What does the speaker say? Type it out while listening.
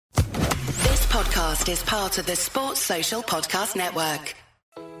podcast is part of the Sports Social Podcast Network.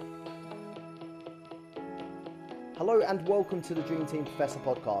 Hello and welcome to the Dream Team Professor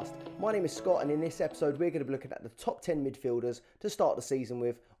podcast. My name is Scott, and in this episode we're going to be looking at the top 10 midfielders to start the season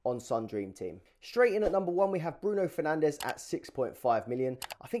with on Sun Dream Team. Straight in at number 1 we have Bruno Fernandes at 6.5 million.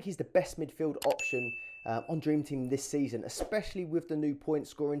 I think he's the best midfield option on Dream Team this season, especially with the new point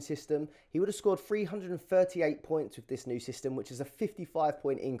scoring system. He would have scored 338 points with this new system, which is a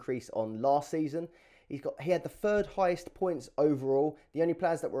 55-point increase on last season. He had the third highest points overall. The only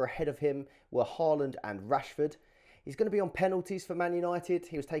players that were ahead of him were Haaland and Rashford. He's going to be on penalties for Man United.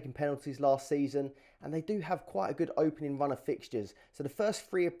 He was taking penalties last season, and they do have quite a good opening run of fixtures. So the first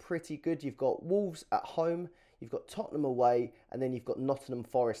 3 are pretty good. You've got Wolves at home, you've got Tottenham away, and then you've got Nottingham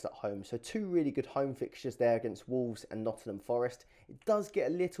Forest at home. So 2 really good home fixtures there against Wolves and Nottingham Forest. It does get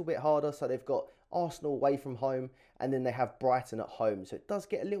a little bit harder. So they've got Arsenal away from home, and then they have Brighton at home. So it does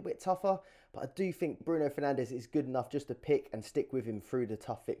get a little bit tougher, but I do think Bruno Fernandes is good enough just to pick and stick with him through the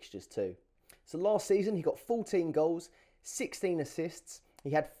tough fixtures too. So last season, he got 14 goals, 16 assists. He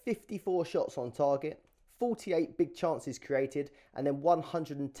had 54 shots on target, 48 big chances created, and then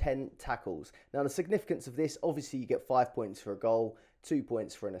 110 tackles. Now, the significance of this, obviously, you get 5 points for a goal, 2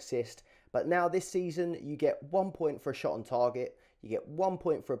 points for an assist. But now this season, you get 1 point for a shot on target, you get 1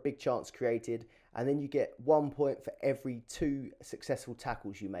 point for a big chance created, and then you get 1 point for every 2 successful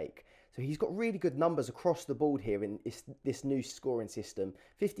tackles you make. So he's got really good numbers across the board here in this new scoring system.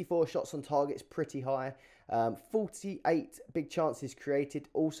 54 shots on target is pretty high. 48 big chances created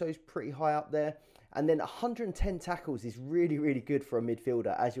also is pretty high up there. And then 110 tackles is really, really good for a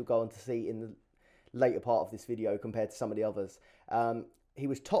midfielder, as you'll go on to see in the later part of this video compared to some of the others. He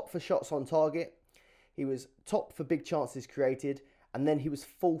was top for shots on target. He was top for big chances created. And then he was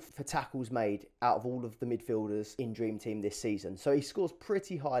 4th for tackles made out of all of the midfielders in Dream Team this season. So he scores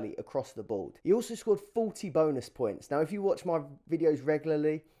pretty highly across the board. He also scored 40 bonus points. Now, if you watch my videos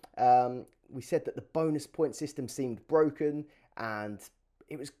regularly, we said that the bonus point system seemed broken and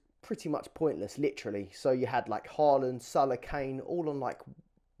it was pretty much pointless, literally. So you had like Haaland, Salah, Kane, all on like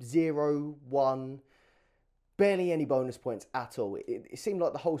 0, 1, barely any bonus points at all. It seemed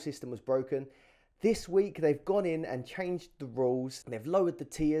like the whole system was broken. This week, they've gone in and changed the rules. They've lowered the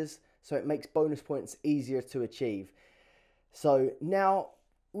tiers, so it makes bonus points easier to achieve. So now,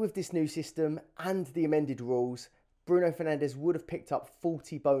 with this new system and the amended rules, Bruno Fernandes would have picked up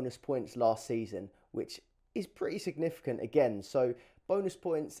 40 bonus points last season, which is pretty significant again. So bonus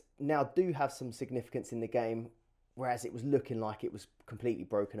points now do have some significance in the game, whereas it was looking like it was completely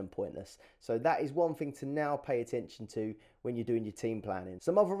broken and pointless. So that is one thing to now pay attention to when you're doing your team planning.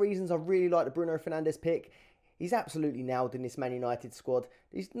 Some other reasons I really like the Bruno Fernandes pick. He's absolutely nailed in this Man United squad.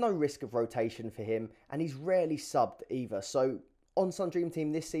 There's no risk of rotation for him, and he's rarely subbed either. So on Sun Dream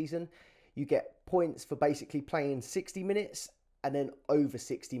Team this season, you get points for basically playing 60 minutes and then over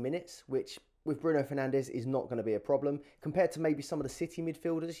 60 minutes, which with Bruno Fernandes is not going to be a problem. Compared to maybe some of the City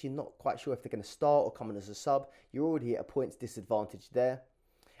midfielders, you're not quite sure if they're going to start or come in as a sub. You're already at a points disadvantage there.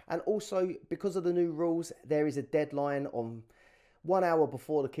 And also, because of the new rules, there is a deadline on 1 hour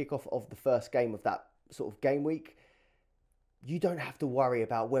before the kickoff of the first game of that sort of game week. You don't have to worry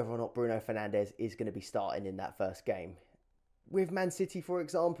about whether or not Bruno Fernandes is going to be starting in that first game. With Man City, for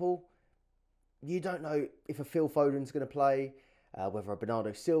example, you don't know if a Phil Foden's going to play, whether a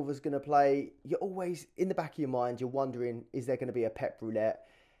Bernardo Silva's going to play. You're always, in the back of your mind, you're wondering, is there going to be a Pep Roulette?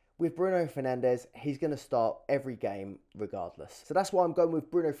 With Bruno Fernandes, he's going to start every game regardless. So that's why I'm going with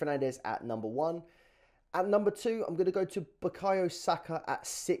Bruno Fernandes at number 1. At number 2, I'm going to go to Bukayo Saka at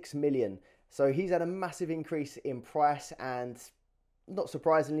 6 million. So he's had a massive increase in price, and not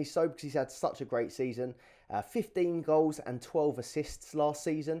surprisingly so, because he's had such a great season. 15 goals and 12 assists last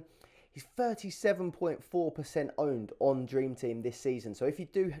season. He's 37.4% owned on Dream Team this season. So if you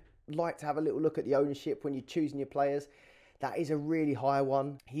do like to have a little look at the ownership when you're choosing your players, that is a really high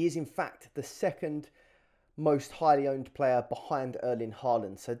one. He is in fact the second most highly owned player behind Erling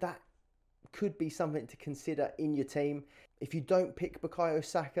Haaland. So that could be something to consider in your team. If you don't pick Bukayo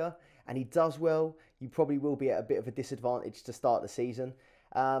Saka and he does well, you probably will be at a bit of a disadvantage to start the season.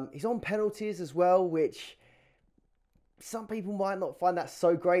 He's on penalties as well, which some people might not find that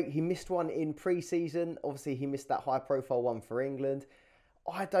so great. He missed one in pre-season. Obviously, he missed that high-profile one for England.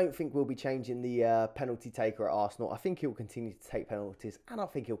 I don't think we'll be changing the penalty taker at Arsenal. I think he'll continue to take penalties, and I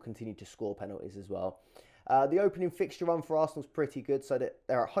think he'll continue to score penalties as well. The opening fixture run for Arsenal's pretty good, so that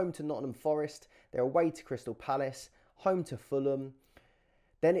they're at home to Nottingham Forest, they're away to Crystal Palace, home to Fulham,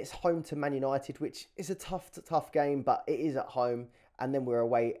 then it's home to Man United, which is a tough game, but it is at home, and then we're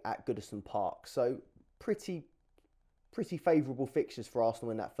away at Goodison Park. So pretty pretty favourable fixtures for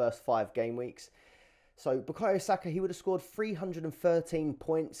Arsenal in that first 5 game weeks. So Bukayo Saka, he would have scored 313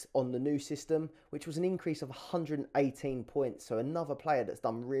 points on the new system, which was an increase of 118 points. So another player that's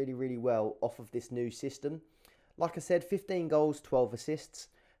done really, really well off of this new system. Like I said, 15 goals, 12 assists,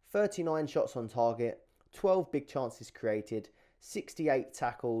 39 shots on target, 12 big chances created, 68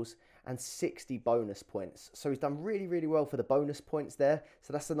 tackles and 60 bonus points. So he's done really, really well for the bonus points there.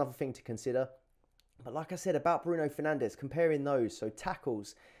 So that's another thing to consider. But like I said about Bruno Fernandes, comparing those, so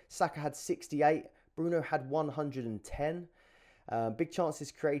tackles, Saka had 68, Bruno had 110. Big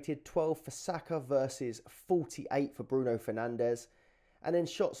chances created, 12 for Saka versus 48 for Bruno Fernandes. And then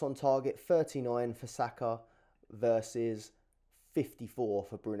shots on target, 39 for Saka versus 54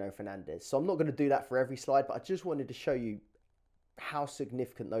 for Bruno Fernandes. So I'm not going to do that for every slide, but I just wanted to show you how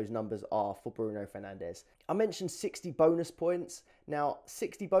significant those numbers are for Bruno Fernandes. I mentioned 60 bonus points. Now,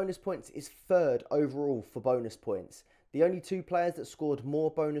 60 bonus points is third overall for bonus points. The only 2 players that scored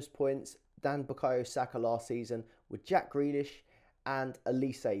more bonus points than Bukayo Saka last season were Jack Grealish and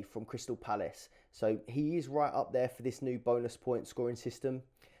Elise from Crystal Palace. So he is right up there for this new bonus point scoring system.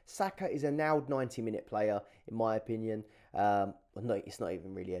 Saka is a nailed 90-minute player, in my opinion. No, it's not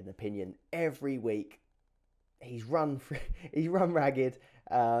even really an opinion. Every week, he's run ragged,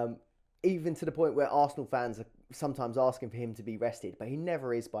 even to the point where Arsenal fans are sometimes asking for him to be rested, but he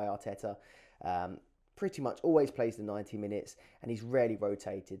never is by Arteta. Pretty much always plays the 90 minutes, and he's rarely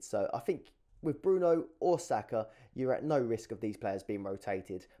rotated. So I think with Bruno or Saka, you're at no risk of these players being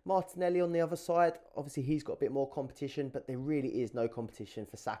rotated. Martinelli on the other side, obviously he's got a bit more competition, but there really is no competition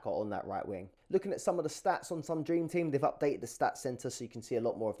for Saka on that right wing. Looking at some of the stats on some Dream Team, they've updated the stats centre so you can see a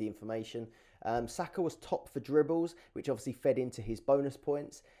lot more of the information. Saka was top for dribbles, which obviously fed into his bonus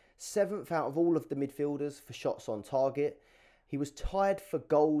points. 7th out of all of the midfielders for shots on target. He was tied for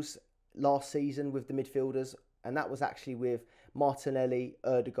goals last season with the midfielders, and that was actually with Martinelli,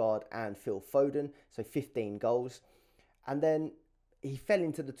 Ødegaard and Phil Foden, so 15 goals. And then he fell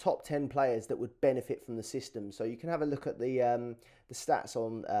into the top 10 players that would benefit from the system. So you can have a look at the stats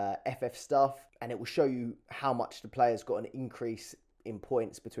on FF Stuff, and it will show you how much the players got an increase in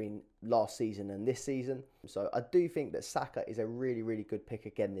points between last season and this season. So I do think that Saka is a really, really good pick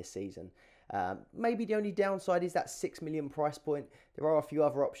again this season. Maybe the only downside is that 6 million price point. There are a few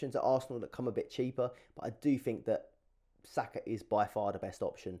other options at Arsenal that come a bit cheaper, but I do think that Saka is by far the best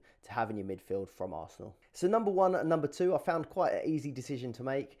option to have in your midfield from Arsenal. So number 1 and number 2, I found quite an easy decision to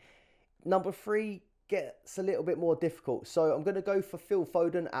make. Number 3 gets a little bit more difficult. So I'm going to go for Phil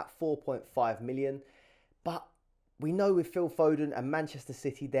Foden at 4.5 million. But we know with Phil Foden and Manchester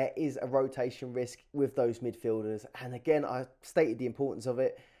City, there is a rotation risk with those midfielders. And again, I stated the importance of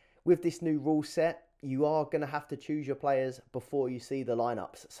it. With this new rule set, you are going to have to choose your players before you see the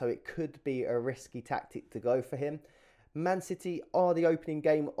lineups. So it could be a risky tactic to go for him. Man City are the opening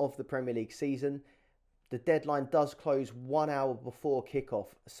game of the Premier League season. The deadline does close 1 hour before kickoff.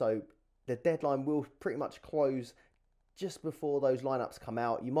 So the deadline will pretty much close just before those lineups come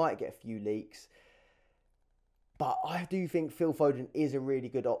out. You might get a few leaks. But I do think Phil Foden is a really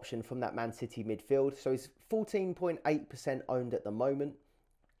good option from that Man City midfield. So he's 14.8% owned at the moment.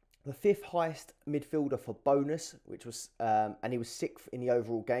 The 5th highest midfielder for bonus, which was, and he was 6th in the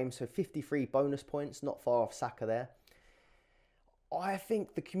overall game. So 53 bonus points, not far off Saka there. I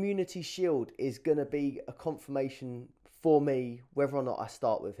think the Community Shield is going to be a confirmation for me whether or not I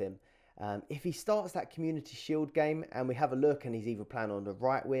start with him. If he starts that Community Shield game and we have a look and he's either playing on the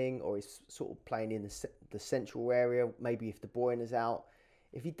right wing or he's sort of playing in the central area, maybe if De Bruyne is out.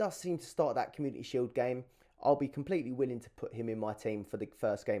 If he does seem to start that Community Shield game, I'll be completely willing to put him in my team for the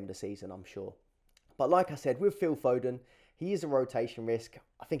first game of the season, I'm sure. But like I said, with Phil Foden, he is a rotation risk.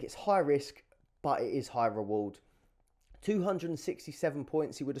 I think it's high risk, but it is high reward. 267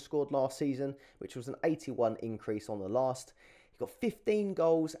 points he would have scored last season, which was an 81 increase on the last. He got 15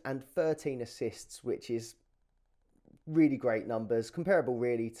 goals and 13 assists, which is really great numbers, comparable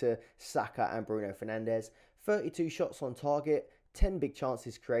really to Saka and Bruno Fernandes. 32 shots on target, 10 big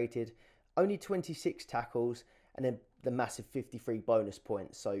chances created, only 26 tackles, and then the massive 53 bonus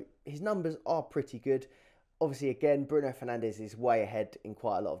points. So his numbers are pretty good. Obviously, again, Bruno Fernandes is way ahead in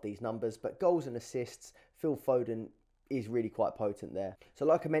quite a lot of these numbers, but goals and assists, Phil Foden is really quite potent there. So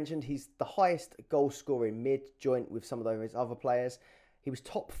like I mentioned, he's the highest goal scoring mid, joint with some of those other players. He was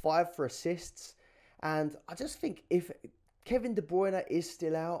top 5 for assists. And I just think if Kevin De Bruyne is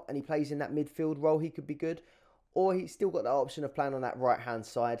still out and he plays in that midfield role, he could be good. Or he's still got the option of playing on that right-hand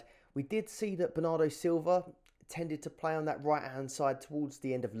side. We did see that Bernardo Silva tended to play on that right-hand side towards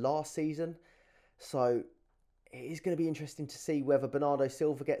the end of last season. So it is going to be interesting to see whether Bernardo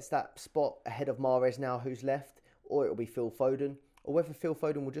Silva gets that spot ahead of Mahrez now, who's left, or it'll be Phil Foden, or whether Phil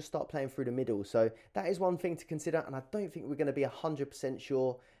Foden will just start playing through the middle. So that is one thing to consider, and I don't think we're going to be 100%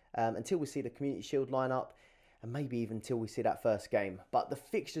 sure until we see the Community Shield lineup, and maybe even until we see that first game. But the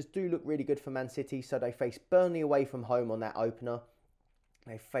fixtures do look really good for Man City. So they face Burnley away from home on that opener.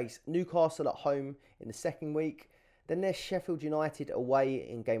 They face Newcastle at home in the second week. Then there's Sheffield United away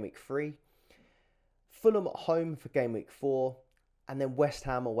in game week 3. Fulham at home for game week 4. And then West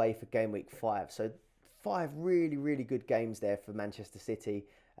Ham away for game week 5. So 5 really, really good games there for Manchester City.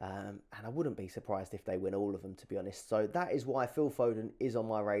 And I wouldn't be surprised if they win all of them, to be honest. So that is why Phil Foden is on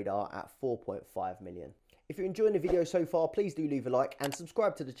my radar at 4.5 million. If you're enjoying the video so far, please do leave a like and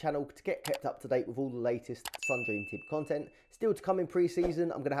subscribe to the channel to get kept up to date with all the latest Sun Dream Team content. Still to come in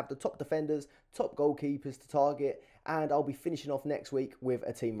pre-season, I'm going to have the top defenders, top goalkeepers to target, and I'll be finishing off next week with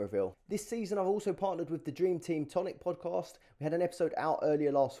a team reveal. This season, I've also partnered with the Dream Team Tonic podcast. We had an episode out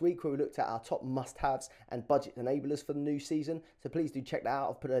earlier last week where we looked at our top must-haves and budget enablers for the new season. So please do check that out.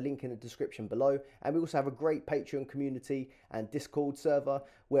 I've put a link in the description below. And we also have a great Patreon community and Discord server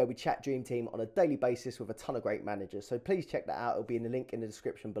where we chat Dream Team on a daily basis with a ton of great managers. So please check that out. It'll be in the link in the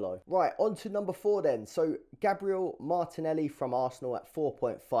description below. Right, on to number 4 then. So Gabriel Martinelli from Arsenal at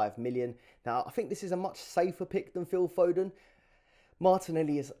 4.5 million. Now, I think this is a much safer pick than Phil Foden.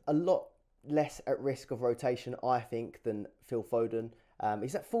 Martinelli is a lot less at risk of rotation, I think, than Phil Foden.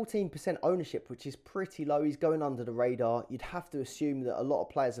 He's at 14% ownership, which is pretty low. He's going under the radar. You'd have to assume that a lot of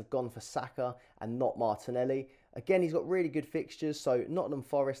players have gone for Saka and not Martinelli. Again, he's got really good fixtures. So Nottingham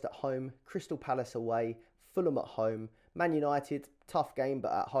Forest at home, Crystal Palace away, Fulham at home, Man United, tough game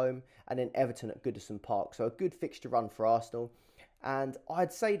but at home, and then Everton at Goodison Park. So a good fixture run for Arsenal. And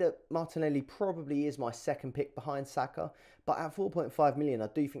I'd say that Martinelli probably is my second pick behind Saka. But at 4.5 million, I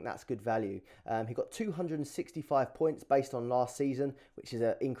do think that's good value. He got 265 points based on last season, which is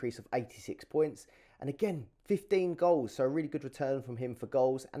an increase of 86 points. And again, 15 goals, so a really good return from him for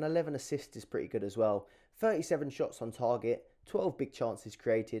goals. And 11 assists is pretty good as well. 37 shots on target, 12 big chances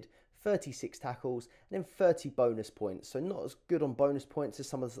created, 36 tackles, and then 30 bonus points. So not as good on bonus points as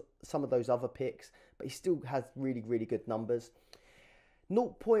some of those other picks, but he still has really, really good numbers.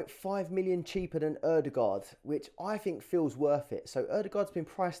 0.5 million cheaper than Ødegaard, which I think feels worth it. So Ødegaard's been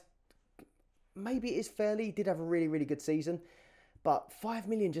priced, maybe it is fairly, he did have a really, really good season, but 5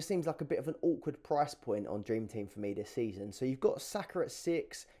 million just seems like a bit of an awkward price point on Dream Team for me this season. So you've got Saka at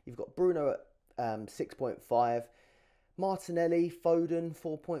 6, you've got Bruno at 6.5, Martinelli, Foden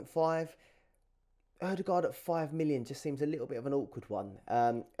 4.5, Ødegaard at 5 million just seems a little bit of an awkward one.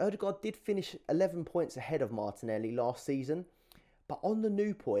 Ødegaard did finish 11 points ahead of Martinelli last season. But on the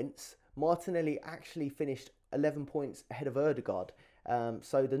new points, Martinelli actually finished 11 points ahead of Ødegaard.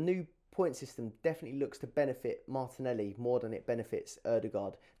 So the new point system definitely looks to benefit Martinelli more than it benefits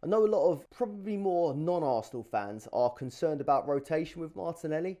Ødegaard. I know a lot of probably more non-Arsenal fans are concerned about rotation with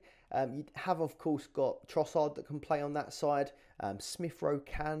Martinelli. You have, of course, got Trossard that can play on that side. Smith Rowe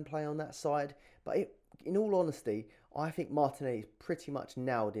can play on that side. But in all honesty, I think Martinelli is pretty much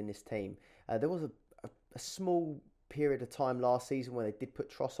nailed in this team. There was a small period of time last season when they did put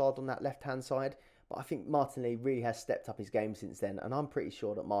Trossard on that left-hand side, but I think Martinelli really has stepped up his game since then, and I'm pretty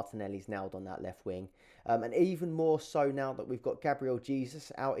sure that Martinelli's nailed on that left wing. And even more so now that we've got Gabriel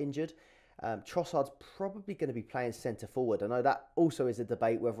Jesus out injured, Trossard's probably going to be playing centre forward. I know that also is a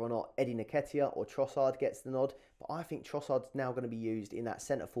debate whether or not Eddie Nketiah or Trossard gets the nod, but I think Trossard's now going to be used in that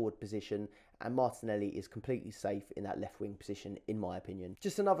centre forward position, and Martinelli is completely safe in that left wing position, in my opinion.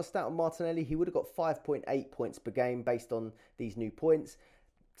 Just another stat on Martinelli, he would have got 5.8 points per game based on these new points.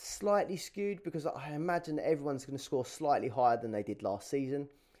 Slightly skewed because I imagine that everyone's going to score slightly higher than they did last season.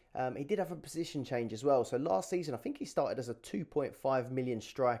 He did have a position change as well. So last season, I think he started as a 2.5 million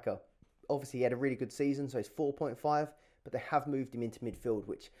striker. Obviously, he had a really good season, so he's 4.5, but they have moved him into midfield,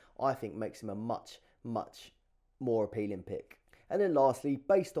 which I think makes him a much, much more appealing pick. And then lastly,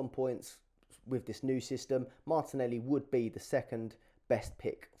 based on points with this new system, Martinelli would be the second best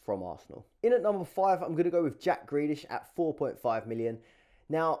pick from Arsenal. In at number 5, I'm going to go with Jack Grealish at 4.5 million.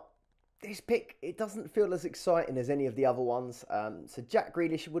 Now, this pick, it doesn't feel as exciting as any of the other ones. So Jack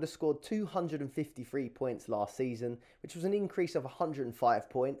Grealish would have scored 253 points last season, which was an increase of 105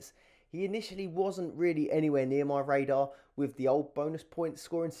 points. He initially wasn't really anywhere near my radar with the old bonus point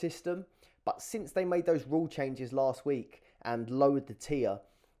scoring system, but since they made those rule changes last week and lowered the tier,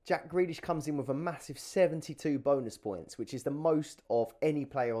 Jack Grealish comes in with a massive 72 bonus points, which is the most of any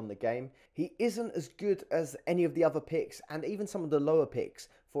player on the game. He isn't as good as any of the other picks and even some of the lower picks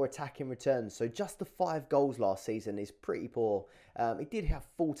for attacking returns. So just the 5 goals last season is pretty poor. He did have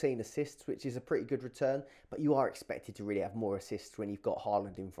 14 assists, which is a pretty good return, but you are expected to really have more assists when you've got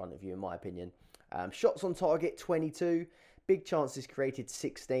Haaland in front of you, in my opinion. Shots on target 22, big chances created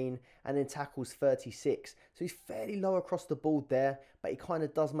 16, and then tackles 36. So he's fairly low across the board there, but he kind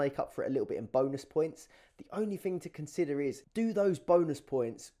of does make up for it a little bit in bonus points. The only thing to consider is, do those bonus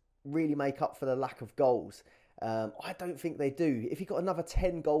points really make up for the lack of goals? I don't think they do. If he got another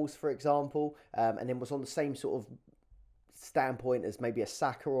 10 goals, for example, and then was on the same sort of standpoint as maybe a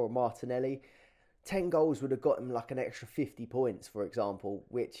Saka or a Martinelli, 10 goals would have got him like an extra 50 points, for example,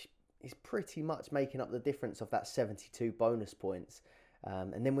 which is pretty much making up the difference of that 72 bonus points.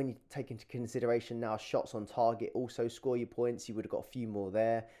 And then when you take into consideration now shots on target also score you points, you would have got a few more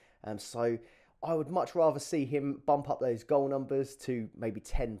there. So I would much rather see him bump up those goal numbers to maybe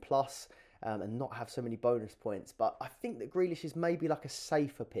 10 plus and not have so many bonus points. But I think that Grealish is maybe like a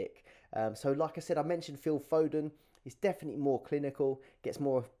safer pick. So like I said, I mentioned Phil Foden. He's definitely more clinical, gets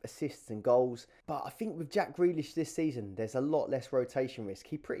more assists and goals. But I think with Jack Grealish this season, there's a lot less rotation risk.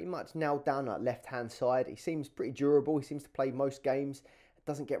 He pretty much nailed down that left-hand side. He seems pretty durable. He seems to play most games.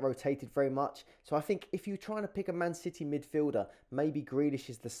 Doesn't get rotated very much. So I think if you're trying to pick a Man City midfielder, maybe Grealish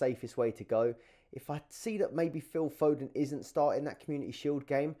is the safest way to go. If I see that maybe Phil Foden isn't starting that Community Shield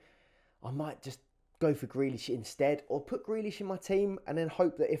game, I might just go for Grealish instead, or put Grealish in my team and then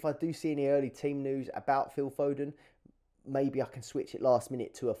hope that if I do see any early team news about Phil Foden, maybe I can switch it last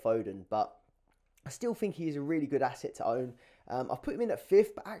minute to a Foden. But I still think he is a really good asset to own. I've put him in at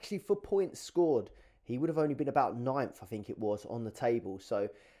 5th, but actually for points scored, he would have only been about 9th, I think it was, on the table. So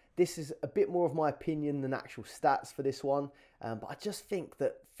this is a bit more of my opinion than actual stats for this one. But I just think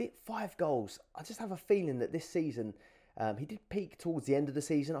that 5 goals, I just have a feeling that this season, he did peak towards the end of the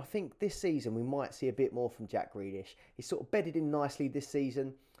season. I think this season we might see a bit more from Jack Grealish. He's sort of bedded in nicely this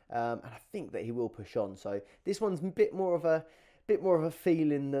season. And I think that he will push on. So this one's a bit more of a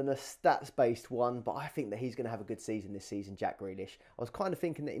feeling than a stats-based one. But I think that he's going to have a good season this season, Jack Grealish. I was kind of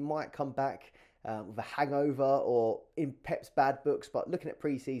thinking that he might come back with a hangover or in Pep's bad books. But looking at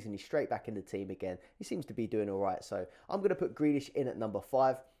pre-season, he's straight back in the team again. He seems to be doing all right. So I'm going to put Grealish in at number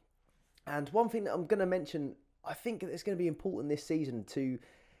 5. And one thing that I'm going to mention, I think that it's going to be important this season to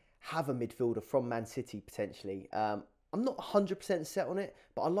have a midfielder from Man City potentially. I'm not 100% set on it,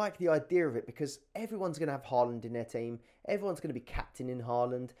 but I like the idea of it because everyone's going to have Haaland in their team. Everyone's going to be captaining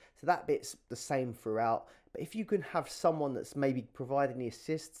Haaland. So that bit's the same throughout. But if you can have someone that's maybe providing the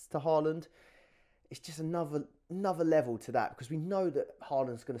assists to Haaland, it's just another level to that, because we know that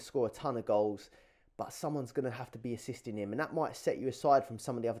Haaland's going to score a ton of goals, but someone's going to have to be assisting him. And that might set you aside from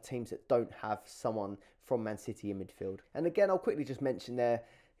some of the other teams that don't have someone from Man City in midfield. And again, I'll quickly just mention there,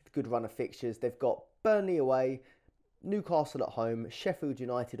 the good run of fixtures. They've got Burnley away, Newcastle at home, Sheffield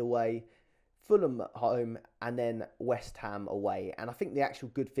United away, Fulham at home, and then West Ham away. And I think the actual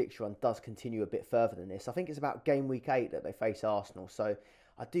good fixture run does continue a bit further than this. I think it's about game week 8 that they face Arsenal. So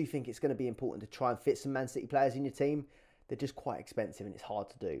I do think it's going to be important to try and fit some Man City players in your team. They're just quite expensive and it's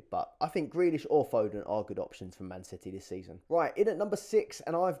hard to do. But I think Grealish or Foden are good options for Man City this season. Right, in at number 6,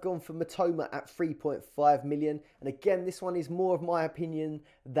 and I've gone for Mitoma at 3.5 million. And again, this one is more of my opinion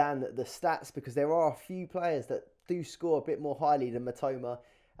than the stats, because there are a few players that do score a bit more highly than Mitoma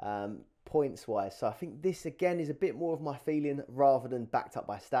points-wise. So I think this, again, is a bit more of my feeling rather than backed up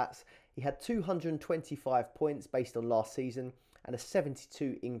by stats. He had 225 points based on last season and a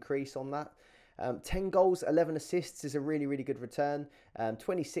 72 increase on that. 10 goals, 11 assists is a really, really good return.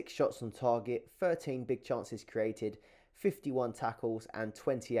 26 shots on target, 13 big chances created, 51 tackles and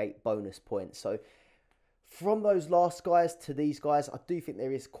 28 bonus points. So from those last guys to these guys, I do think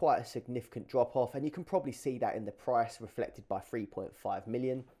there is quite a significant drop-off, and you can probably see that in the price reflected by 3.5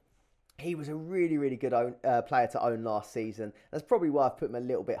 million. He was a really, really good player to own last season. That's probably why I've put him a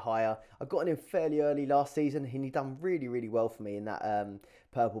little bit higher. I got him fairly early last season, and he done really, really well for me in that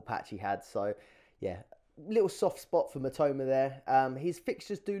purple patch he had. So, yeah, little soft spot for Mitoma there. His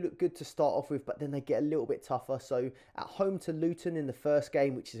fixtures do look good to start off with, but then they get a little bit tougher. So, at home to Luton in the first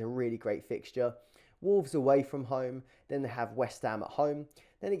game, which is a really great fixture. Wolves away from home, then they have West Ham at home.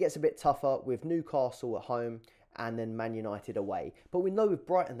 Then it gets a bit tougher with Newcastle at home and then Man United away. But we know with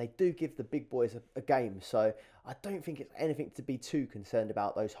Brighton, they do give the big boys a game. So I don't think it's anything to be too concerned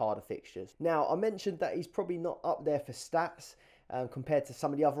about those harder fixtures. Now, I mentioned that he's probably not up there for stats compared to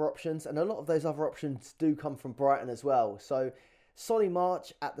some of the other options. And a lot of those other options do come from Brighton as well. So Solly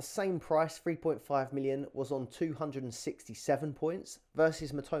March at the same price, 3.5 million, was on 267 points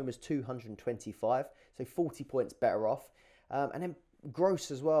versus Mitoma's 225, so 40 points better off. And then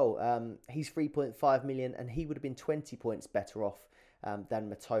Gross as well, he's 3.5 million and he would have been 20 points better off than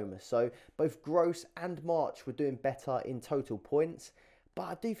Mitoma. So both Gross and March were doing better in total points. But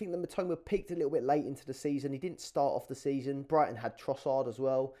I do think that Mitoma peaked a little bit late into the season. He didn't start off the season. Brighton had Trossard as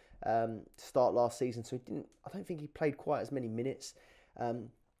well. to start last season, so I don't think he played quite as many minutes.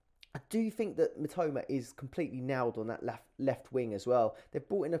 I do think that Mitoma is completely nailed on that left wing as well. They've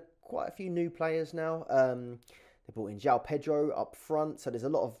brought in quite a few new players now. They brought in João Pedro up front, so there's a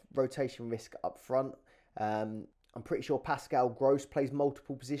lot of rotation risk up front. I'm pretty sure Pascal Gross plays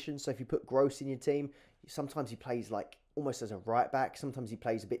multiple positions, so if you put Gross in your team, sometimes he plays like almost as a right back, sometimes he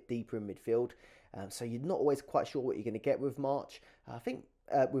plays a bit deeper in midfield. So you're not always quite sure what you're going to get with March. I think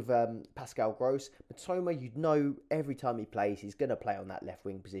with Pascal Gross, Mitoma, you'd know every time he plays, he's going to play on that left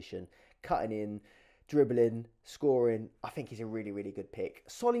wing position, cutting in, dribbling, scoring. I think he's a really, really good pick.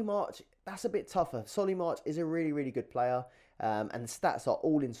 Solly March, that's a bit tougher. Solly March is a really, really good player, and the stats are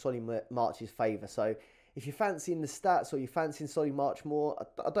all in Solly March's favour. So if you're fancying the stats or you're fancying Solly March more,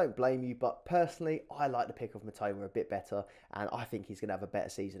 I don't blame you, but personally, I like the pick of Mitoma a bit better, and I think he's going to have a better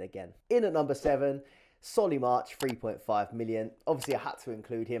season again. In at number 7, Solly March, 3.5 million. Obviously, I had to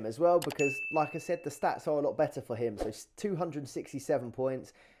include him as well because, like I said, the stats are a lot better for him. So 267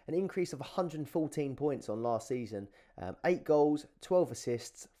 points, an increase of 114 points on last season. 8 goals, 12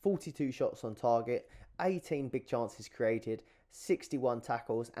 assists, 42 shots on target, 18 big chances created, 61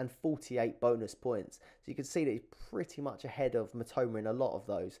 tackles and 48 bonus points. So you can see that he's pretty much ahead of Mitoma in a lot of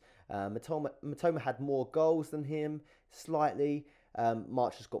those. Mitoma had more goals than him, slightly.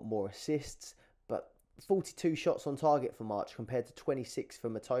 March has got more assists, but 42 shots on target for March compared to 26 for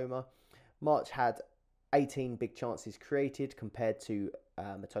Mitoma. March had 18 big chances created compared to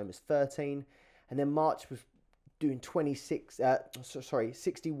Mitoma's 13. And then March was doing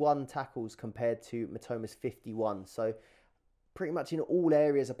 61 tackles compared to Mitoma's 51. So pretty much in all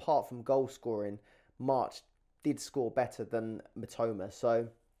areas apart from goal scoring, March did score better than Mitoma. So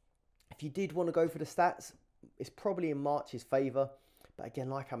if you did want to go for the stats, it's probably in March's favour. But again,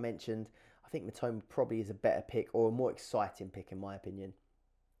 like I mentioned, I think Mitoma probably is a better pick or a more exciting pick in my opinion.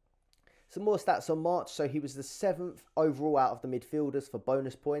 Some more stats on March. So he was the 7th overall out of the midfielders for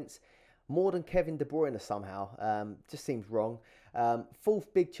bonus points. More than Kevin De Bruyne somehow. Just seems wrong. 4th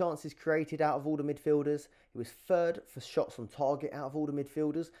big chances created out of all the midfielders. He was 3rd for shots on target out of all the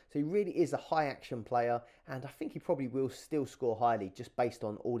midfielders. So he really is a high action player. And I think he probably will still score highly just based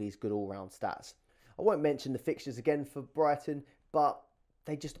on all these good all-round stats. I won't mention the fixtures again for Brighton, but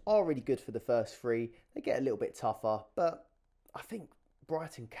they just are really good for the first 3. They get a little bit tougher, but I think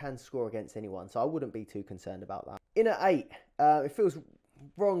Brighton can score against anyone. So I wouldn't be too concerned about that. In at 8, it feels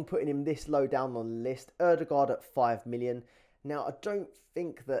wrong putting him this low down on the list. Ødegaard at 5 million. Now, I don't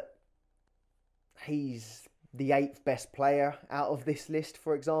think that he's the 8th best player out of this list,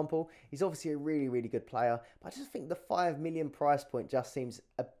 for example. He's obviously a really, really good player. But I just think the 5 million price point just seems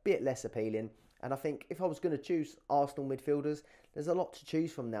a bit less appealing. And I think if I was going to choose Arsenal midfielders, there's a lot to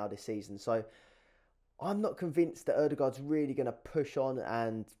choose from now this season. So I'm not convinced that Ødegaard's really going to push on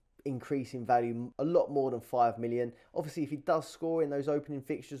and increase in value a lot more than 5 million. Obviously, if he does score in those opening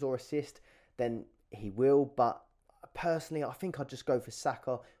fixtures or assist, then he will. But personally, I think I'd just go for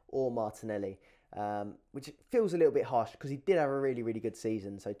Saka or Martinelli, which feels a little bit harsh because he did have a really, really good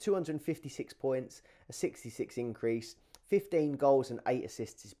season. So 256 points, a 66 increase, 15 goals and 8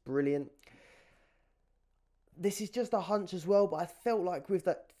 assists is brilliant. This is just a hunch as well, but I felt like with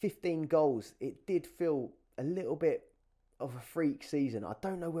that 15 goals, it did feel a little bit of a freak season. I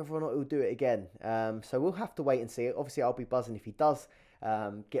don't know whether or not he'll do it again. So we'll have to wait and see. Obviously, I'll be buzzing if he does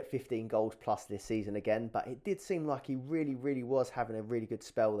get 15 goals plus this season again. But it did seem like he really, really was having a really good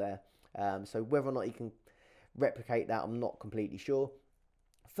spell there. So whether or not he can replicate that, I'm not completely sure.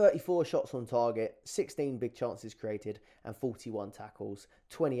 34 shots on target, 16 big chances created, and 41 tackles,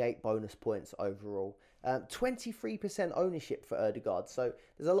 28 bonus points overall. 23% ownership for Ødegaard. So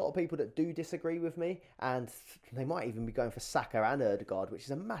there's a lot of people that do disagree with me, and they might even be going for Saka and Ødegaard, which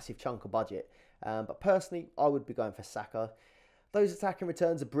is a massive chunk of budget. But personally, I would be going for Saka. Those attacking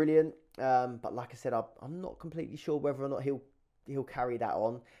returns are brilliant, but like I said, I'm not completely sure whether or not he'll carry that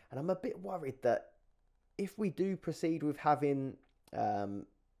on. And I'm a bit worried that if we do proceed with having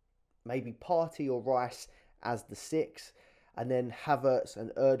maybe Partey or Rice as the 6, and then Havertz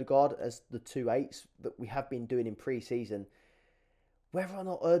and Ødegaard as the 2 8s that we have been doing in pre-season, whether or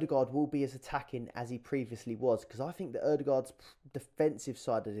not Ødegaard will be as attacking as he previously was, because I think that Ødegaard's defensive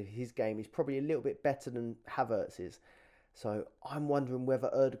side of his game is probably a little bit better than Havertz's. So I'm wondering whether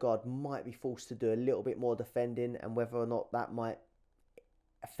Ødegaard might be forced to do a little bit more defending, and whether or not that might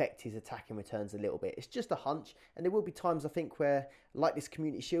affect his attacking returns a little bit. It's just a hunch, and there will be times I think where, like this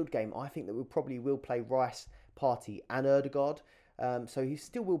Community Shield game, I think that we probably will play Rice, Partey and Ødegaard. So he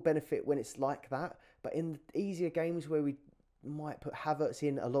still will benefit when it's like that. But in the easier games where we might put Havertz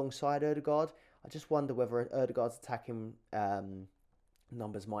in alongside Ødegaard, I just wonder whether Ødegaard's attacking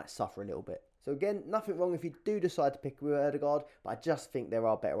numbers might suffer a little bit. So again, nothing wrong if you do decide to pick Ødegaard, but I just think there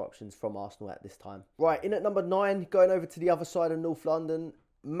are better options from Arsenal at this time. Right, in at number 9, going over to the other side of North London,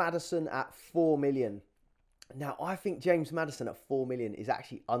 Maddison at 4 million. Now, I think James Maddison at 4 million is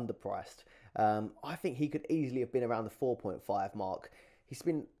actually underpriced. I think he could easily have been around the 4.5 mark. He's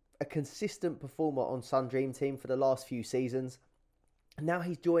been a consistent performer on Sun Dream Team for the last few seasons. Now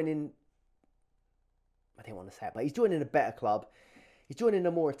he's joining, I didn't want to say it, but he's joining a better club. He's joining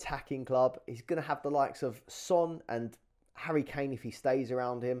a more attacking club. He's going to have the likes of Son and Harry Kane if he stays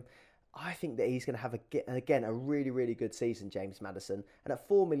around him. I think that he's going to have, again, a really, really good season, James Maddison. And at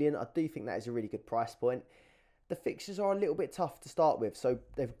 4 million, I do think that is a really good price point. The fixtures are a little bit tough to start with. So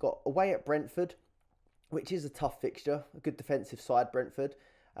they've got away at Brentford, which is a tough fixture, a good defensive side, Brentford.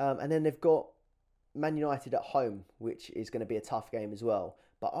 And then they've got Man United at home, which is going to be a tough game as well.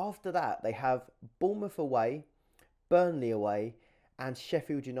 But after that, they have Bournemouth away, Burnley away, and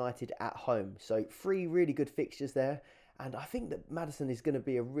Sheffield United at home. So 3 really good fixtures there. And I think that Maddison is going to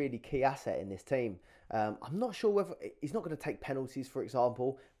be a really key asset in this team. I'm not sure whether he's not going to take penalties, for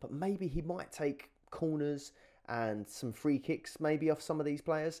example, but maybe he might take corners and some free kicks maybe off some of these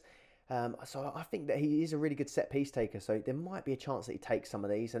players. So I think that he is a really good set-piece taker. So there might be a chance that he takes some of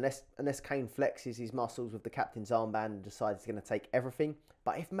these, unless Kane flexes his muscles with the captain's armband and decides he's going to take everything.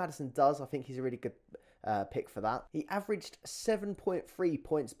 But if Maddison does, I think he's a really good pick for that. He averaged 7.3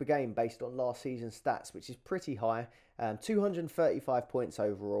 points per game based on last season's stats, which is pretty high. 235 points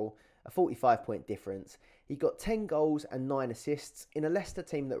overall, a 45-point difference. He got 10 goals and 9 assists in a Leicester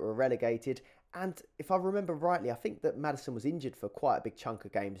team that were relegated. And if I remember rightly, I think that Maddison was injured for quite a big chunk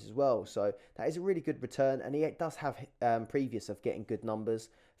of games as well. So that is a really good return. And he does have previous of getting good numbers.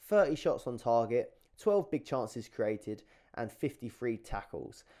 30 shots on target, 12 big chances created, and 53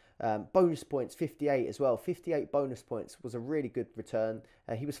 tackles. Bonus points, 58 as well. 58 bonus points was a really good return.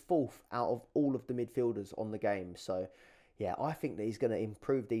 He was 4th out of all of the midfielders on the game. So, yeah, I think that he's going to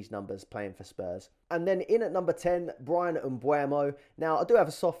improve these numbers playing for Spurs. And then in at number 10, Bryan Mbeumo. Now, I do have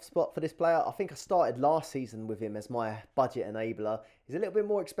a soft spot for this player. I think I started last season with him as my budget enabler. He's a little bit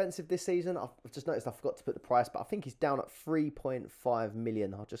more expensive this season. I've just noticed I forgot to put the price, but I think he's down at 3.5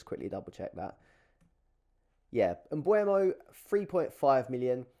 million. I'll just quickly double check that. Yeah, Mbeumo, 3.5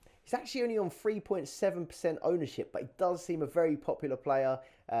 million. He's actually only on 3.7% ownership, but he does seem a very popular player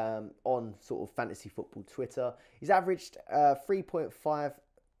on sort of fantasy football Twitter. He's averaged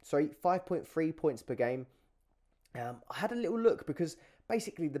 5.3 points per game. I had a little look because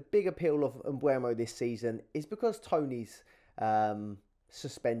basically the big appeal of Mbeumo this season is because Tony's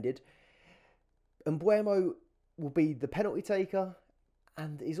suspended. Mbeumo will be the penalty taker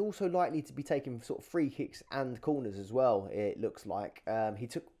and is also likely to be taking sort of free kicks and corners as well, it looks like. He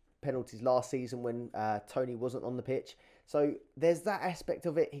took penalties last season when Tony wasn't on the pitch. So there's that aspect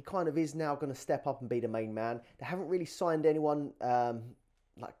of it. He kind of is now going to step up and be the main man. They haven't really signed anyone,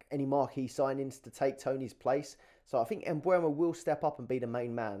 like any marquee signings to take Tony's place. So I think Mbeumo will step up and be the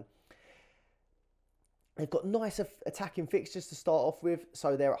main man. They've got nice attacking fixtures to start off with.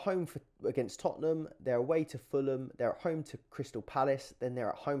 So they're at home against Tottenham. They're away to Fulham. They're at home to Crystal Palace. Then they're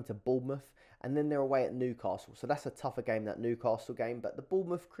at home to Bournemouth. And then they're away at Newcastle. So that's a tougher game, that Newcastle game. But the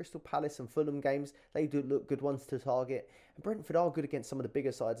Bournemouth, Crystal Palace and Fulham games, they do look good ones to target. And Brentford are good against some of the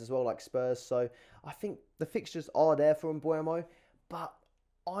bigger sides as well, like Spurs. So I think the fixtures are there for Mbeumo. But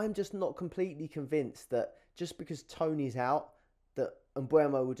I'm just not completely convinced that just because Tony's out, that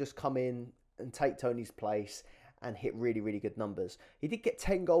Mbeumo will just come in and take Tony's place and hit really, really good numbers. He did get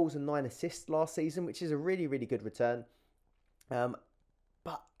 10 goals and 9 assists last season, which is a really, really good return.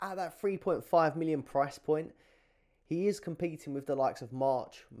 But at that 3.5 million price point, he is competing with the likes of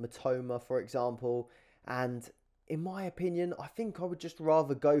March, Matoma, for example. And in my opinion, I think I would just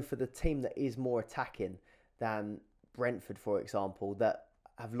rather go for the team that is more attacking than Brentford, for example, that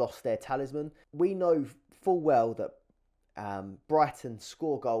have lost their talisman. We know full well that Brighton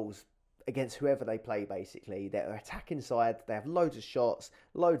score goals against whoever they play, basically. They're an attacking side, they have loads of shots,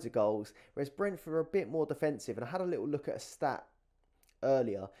 loads of goals, whereas Brentford are a bit more defensive. And I had a little look at a stat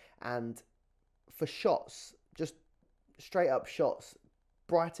earlier, and for shots, just straight up shots,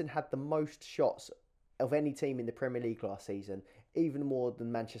 Brighton had the most shots of any team in the Premier League last season, even more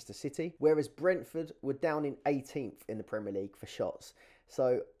than Manchester City, whereas Brentford were down in 18th in the Premier League for shots.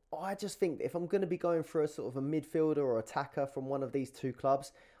 So I just think that if I'm going to be going for a sort of a midfielder or attacker from one of these two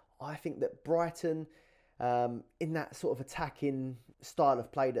clubs, I think that Brighton, in that sort of attacking style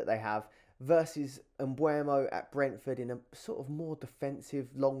of play that they have, versus Mbeumo at Brentford in a sort of more defensive,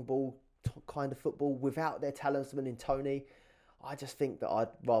 long ball kind of football without their talisman in Tony, I just think that I'd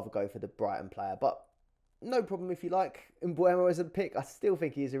rather go for the Brighton player. But no problem if you like Mbuemo as a pick. I still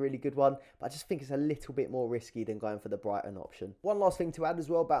think he is a really good one, but I just think it's a little bit more risky than going for the Brighton option. One last thing to add as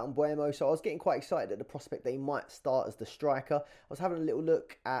well about Mbuemo. So I was getting quite excited at the prospect that he might start as the striker. I was having a little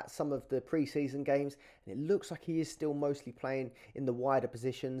look at some of the pre-season games, and it looks like he is still mostly playing in the wider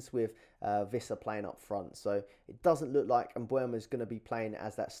positions with Vissa playing up front. So it doesn't look like Mbuemo is going to be playing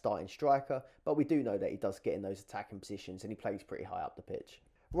as that starting striker, but we do know that he does get in those attacking positions and he plays pretty high up the pitch.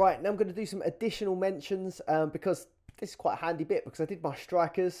 Right, now I'm going to do some additional mentions because this is quite a handy bit because I did my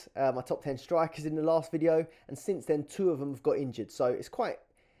strikers, my top 10 strikers in the last video, and since then 2 of them have got injured. So it's quite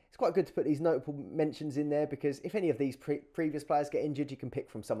good to put these notable mentions in there because if any of these previous players get injured, you can pick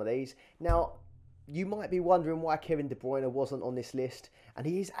from some of these. Now, you might be wondering why Kevin De Bruyne wasn't on this list, and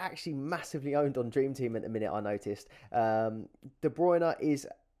he is actually massively owned on Dream Team at the minute, I noticed. De Bruyne is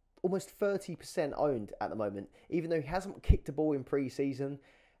almost 30% owned at the moment, even though he hasn't kicked a ball in pre-season.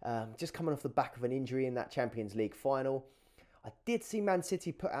 Just coming off the back of an injury in that Champions League final. I did see Man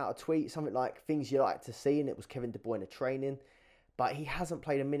City put out a tweet, something like things you like to see, and it was Kevin De Bruyne training. But he hasn't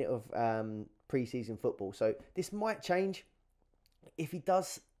played a minute of pre-season football. So this might change. If he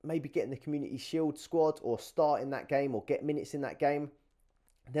does maybe get in the Community Shield squad or start in that game or get minutes in that game,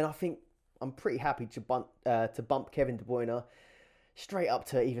 then I think I'm pretty happy to bump Kevin De Bruyne straight up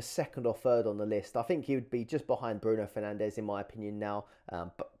to either second or third on the list. I think he would be just behind Bruno Fernandes in my opinion now,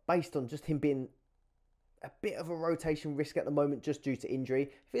 but based on just him being a bit of a rotation risk at the moment just due to injury.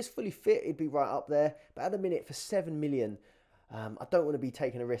 If he's fully fit, he'd be right up there, but at the minute for 7 million, I don't want to be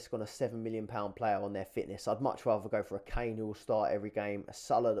taking a risk on a £7 million player on their fitness. I'd much rather go for a Kane who will start every game, a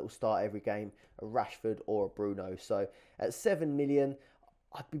Salah that will start every game, a Rashford or a Bruno. So at 7 million,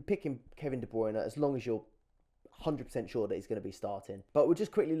 I'd be picking Kevin De Bruyne as long as you're 100% sure that he's going to be starting. But we'll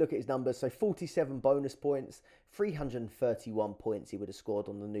just quickly look at his numbers. So 47 bonus points, 331 points he would have scored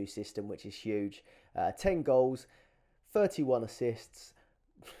on the new system, which is huge. 10 goals, 31 assists,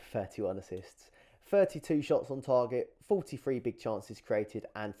 32 shots on target, 43 big chances created,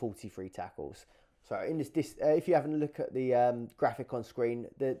 and 43 tackles. So in this if you have a look at the graphic on screen,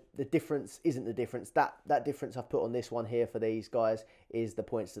 the difference isn't the difference. That difference I've put on this one here for these guys is the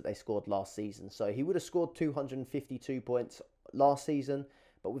points that they scored last season. So he would have scored 252 points last season,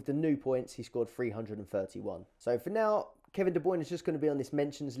 but with the new points, he scored 331. So for now, Kevin De Bruyne is just going to be on this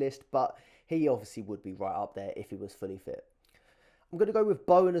mentions list, but he obviously would be right up there if he was fully fit. I'm going to go with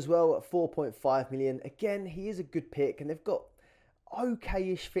Bowen as well at 4.5 million. Again, he is a good pick, and they've got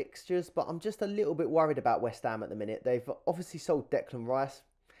okay-ish fixtures, but I'm just a little bit worried about West Ham at the minute. They've obviously sold Declan Rice,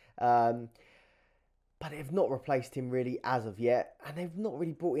 but they've not replaced him really as of yet, and they've not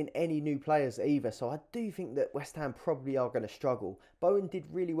really brought in any new players either, so I do think that West Ham probably are going to struggle. Bowen did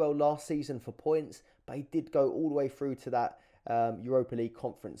really well last season for points, but he did go all the way through to that Europa League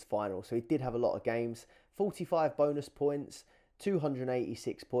conference final, so he did have a lot of games. 45 bonus points,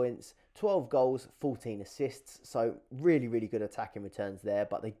 286 points, 12 goals, 14 assists. So really, really good attacking returns there,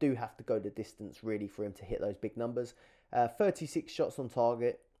 but they do have to go the distance really for him to hit those big numbers. 36 shots on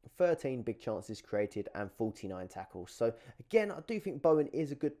target, 13 big chances created, and 49 tackles. So again, I do think Bowen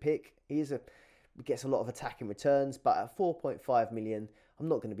is a good pick. He gets a lot of attacking returns, but at 4.5 million, I'm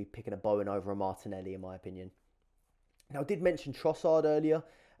not going to be picking a Bowen over a Martinelli in my opinion. Now, I did mention Trossard earlier.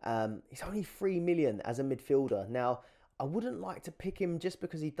 He's only 3 million as a midfielder. Now, I wouldn't like to pick him just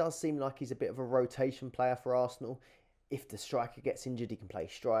because he does seem like he's a bit of a rotation player for Arsenal. If the striker gets injured, he can play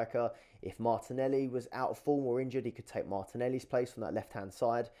striker. If Martinelli was out of form or injured, he could take Martinelli's place from that left-hand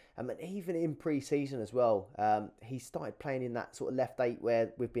side. And even in pre-season as well, he started playing in that sort of left eight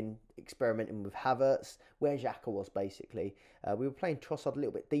where we've been experimenting with Havertz, where Xhaka was basically. We were playing Trossard a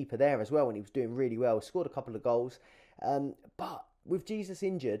little bit deeper there as well, and he was doing really well. He scored a couple of goals. But with Jesus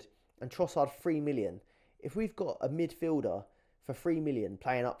injured and Trossard 3 million, if we've got a midfielder for 3 million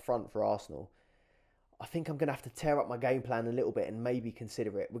playing up front for Arsenal, I think I'm going to have to tear up my game plan a little bit and maybe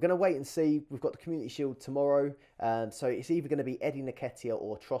consider it. We're going to wait and see. We've got the Community Shield tomorrow, so it's either going to be Eddie Nketiah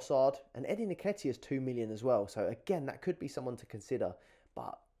or Trossard. And Eddie Nketiah is 2 million as well, so again, that could be someone to consider.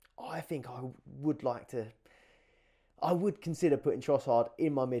 But I think I would consider putting Trossard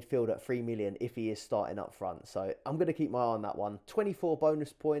in my midfield at 3 million if he is starting up front. So I'm going to keep my eye on that one. 24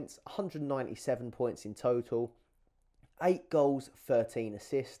 bonus points, 197 points in total, 8 goals, 13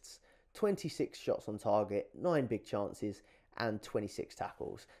 assists, 26 shots on target, 9 big chances, and 26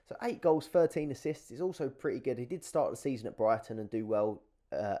 tackles. So 8 goals, 13 assists is also pretty good. He did start the season at Brighton and do well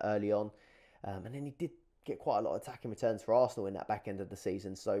early on. And then he did get quite a lot of attacking returns for Arsenal in that back end of the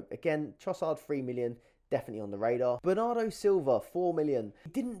season. So again, Trossard 3 million, definitely on the radar. Bernardo Silva, 4 million. He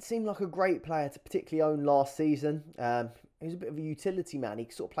didn't seem like a great player to particularly own last season. he was a bit of a utility man. He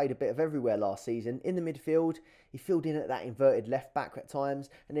sort of played a bit of everywhere last season. In the midfield, he filled in at that inverted left back at times,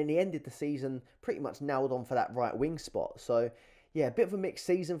 and then he ended the season pretty much nailed on for that right wing spot. So yeah, a bit of a mixed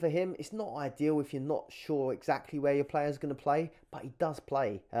season for him. It's not ideal if you're not sure exactly where your player's going to play, but he does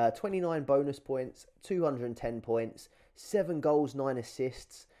play. 29 bonus points, 210 points, 7 goals, 9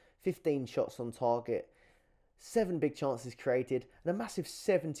 assists, 15 shots on target, 7 big chances created, and a massive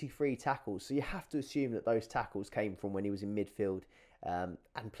 73 tackles. So you have to assume that those tackles came from when he was in midfield and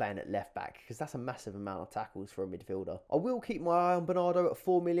playing at left back, because that's a massive amount of tackles for a midfielder. I will keep my eye on Bernardo at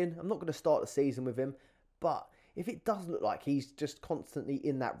 4 million. I'm not going to start the season with him, but if it does look like he's just constantly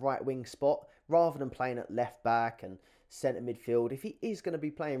in that right wing spot, rather than playing at left back and centre midfield, if he is going to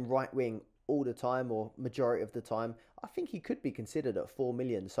be playing right wing all the time or majority of the time, I think he could be considered at 4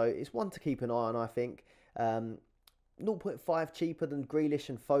 million. So it's one to keep an eye on, I think. 0.5 cheaper than Grealish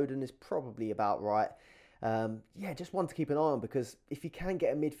and Foden is probably about right. Yeah, just one to keep an eye on, because if you can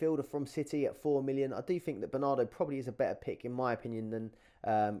get a midfielder from City at 4 million, I do think that Bernardo probably is a better pick, in my opinion, than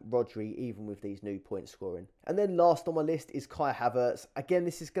Rodri, even with these new point scoring. And then last on my list is Kai Havertz. Again,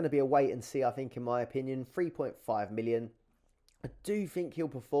 this is going to be a wait and see, I think, in my opinion. 3.5 million. I do think he'll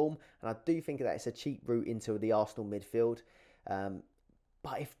perform, and I do think that it's a cheap route into the Arsenal midfield.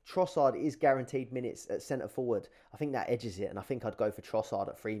 But if Trossard is guaranteed minutes at centre forward, I think that edges it, and I think I'd go for Trossard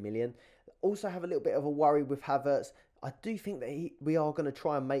at 3 million. Also have a little bit of a worry with Havertz. I do think that we are going to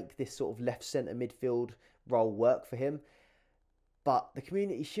try and make this sort of left centre midfield role work for him. But the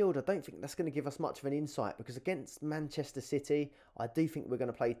Community Shield, I don't think that's going to give us much of an insight, because against Manchester City, I do think we're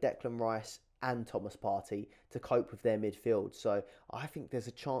going to play Declan Rice and Thomas Partey to cope with their midfield. So I think there's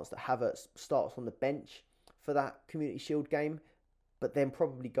a chance that Havertz starts on the bench for that Community Shield game, but then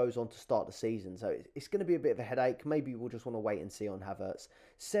probably goes on to start the season. So it's going to be a bit of a headache. Maybe we'll just want to wait and see on Havertz.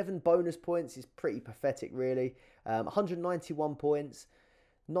 7 bonus points is pretty pathetic, really. 191 points,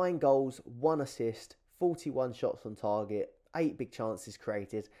 9 goals, 1 assist, 41 shots on target, 8 big chances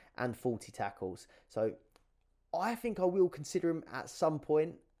created, and 40 tackles. So I think I will consider him at some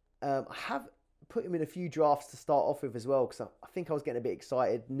point. I have put him in a few drafts to start off with as well, because I think I was getting a bit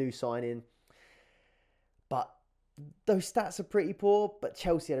excited, new signing. But those stats are pretty poor, but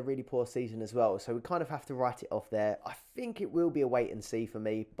Chelsea had a really poor season as well, so we kind of have to write it off there. I think it will be a wait and see for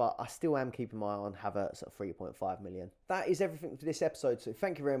me, but I still am keeping my eye on Havertz at 3.5 million. That is everything for this episode, so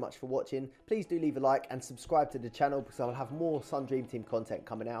thank you very much for watching. Please do leave a like and subscribe to the channel, because I'll have more Sun Dream Team content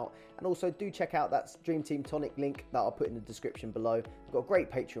coming out. And also do check out that Dream Team Tonic link that I'll put in the description below. We've got a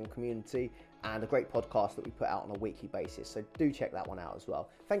great Patreon community and a great podcast that we put out on a weekly basis, so do check that one out as well.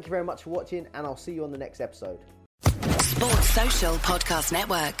 Thank you very much for watching, and I'll see you on the next episode. Sports Social Podcast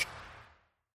Network.